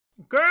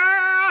Girl,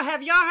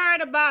 have y'all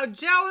heard about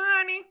Joe,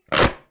 honey?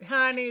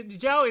 Honey,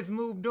 Joe is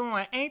moved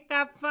on. Ain't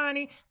that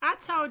funny? I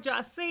told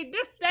y'all, see,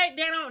 they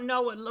don't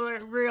know what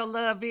real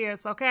love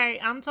is, okay?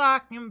 I'm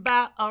talking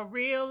about a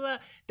real love.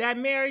 That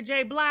Mary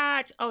J.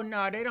 Blige, oh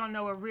no, they don't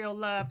know what real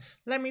love.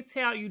 Let me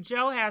tell you,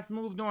 Joe has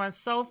moved on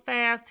so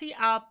fast. He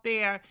out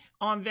there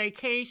on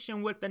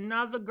vacation with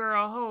another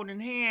girl holding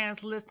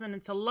hands,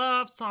 listening to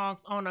love songs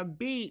on a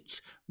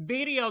beach,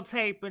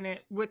 videotaping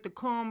it with the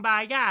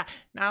kumbaya.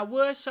 Now, I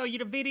would show you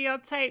the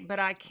videotape, but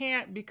I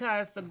can't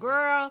because the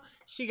girl,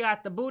 she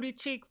got the booty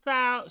cheeks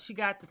out, she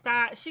got the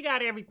thigh, she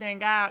got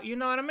everything out, you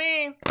know what I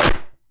mean?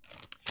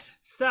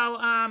 So,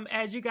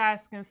 as you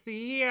guys can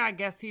see here, I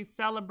guess he's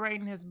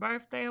celebrating his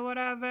birthday or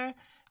whatever.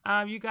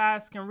 You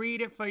guys can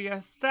read it for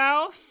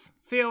yourself.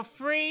 Feel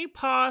free,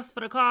 pause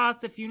for the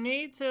cause if you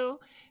need to,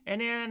 and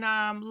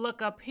then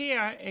look up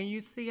here and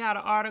you see how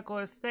the article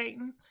is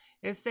stating.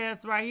 It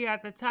says right here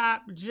at the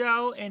top,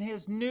 Joe and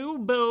his new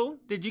boo,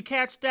 did you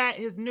catch that?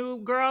 His new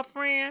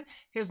girlfriend,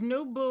 his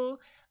new boo,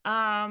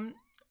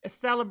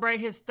 celebrate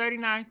his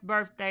 39th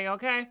birthday,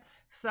 okay?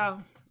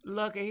 So,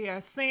 look at here.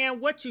 Cyn,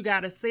 what you got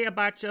to say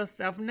about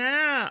yourself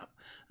now,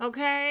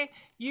 okay?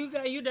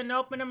 You done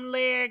opened them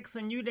legs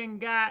and you done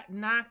got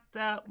knocked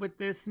up with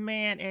this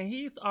man and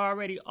he's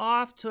already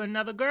off to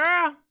another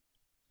girl.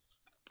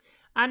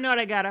 I know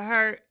they got to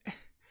hurt.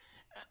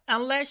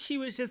 Unless she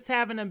was just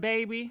having a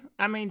baby.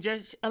 I mean,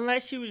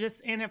 unless she was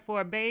just in it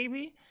for a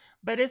baby.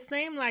 But it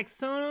seemed like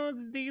soon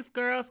as these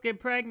girls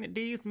get pregnant,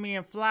 these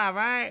men fly,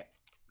 right?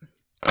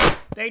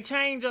 They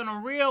change on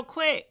them real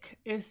quick.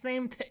 It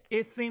seemed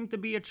to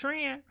be a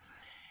trend.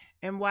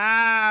 And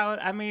wow,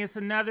 I mean, it's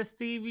another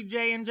Stevie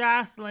J and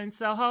Jocelyn.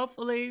 So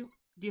hopefully,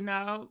 you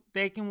know,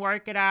 they can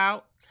work it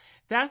out.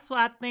 That's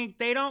why I think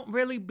they don't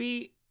really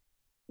be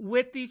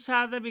with each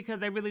other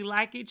because they really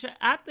like each other.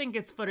 I think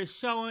it's for the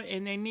show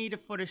and they need it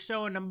for the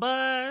show and the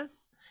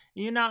buzz,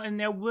 you know, and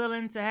they're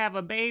willing to have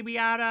a baby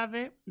out of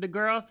it. The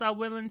girls are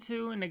willing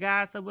to and the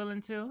guys are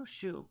willing to.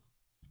 Shoot.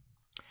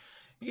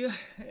 Yeah,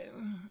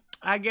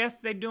 I guess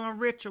they're doing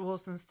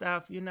rituals and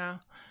stuff, you know.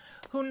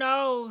 Who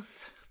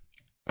knows?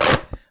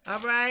 All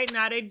right.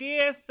 Now, they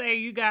did say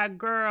you got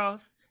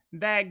girls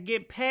that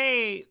get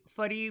paid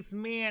for these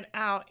men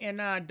out in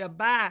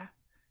Dubai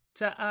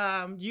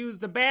to use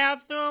the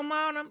bathroom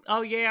on them.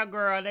 Oh, yeah,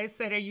 girl. They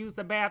say they use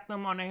the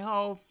bathroom on their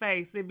whole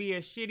face. It'd be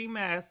a shitty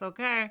mess,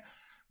 okay?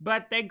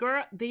 But the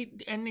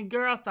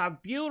girls are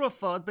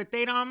beautiful, but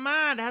they don't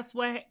mind. That's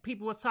what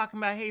people was talking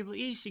about Hazel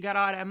E. She got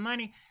all that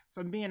money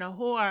from being a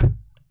whore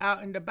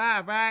out in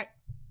Dubai, right?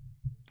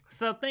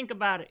 So think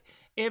about it.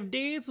 If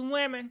these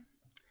women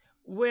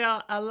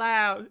will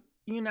allow,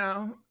 you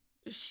know,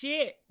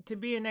 shit to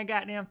be in their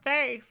goddamn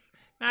face,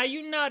 now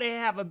you know they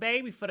have a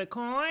baby for the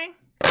coin.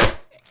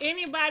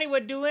 Anybody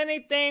would do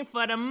anything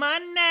for the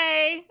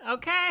money,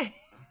 okay?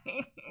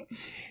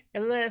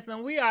 And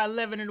listen, we are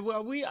living in the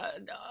world.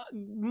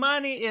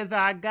 Money is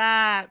our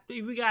God.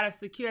 We got to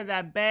secure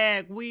that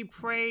bag. We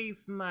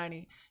praise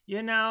money.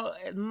 You know,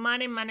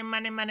 money, money,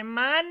 money, money,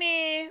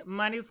 money.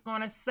 Money's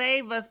going to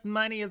save us.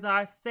 Money is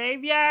our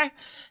savior.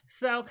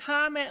 So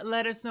comment.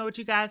 Let us know what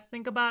you guys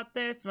think about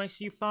this. Make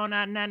sure you phone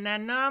out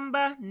that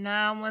number,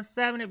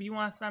 917, if you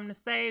want something to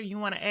say, if you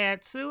want to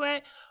add to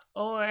it.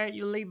 Or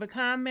you leave a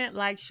comment,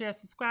 like, share,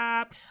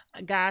 subscribe.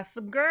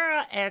 Gossip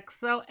Girl,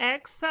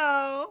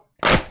 XOXO.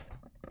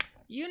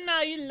 You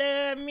know you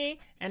love me.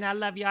 And I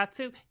love y'all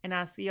too. And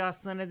I'll see y'all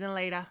sooner than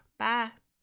later. Bye.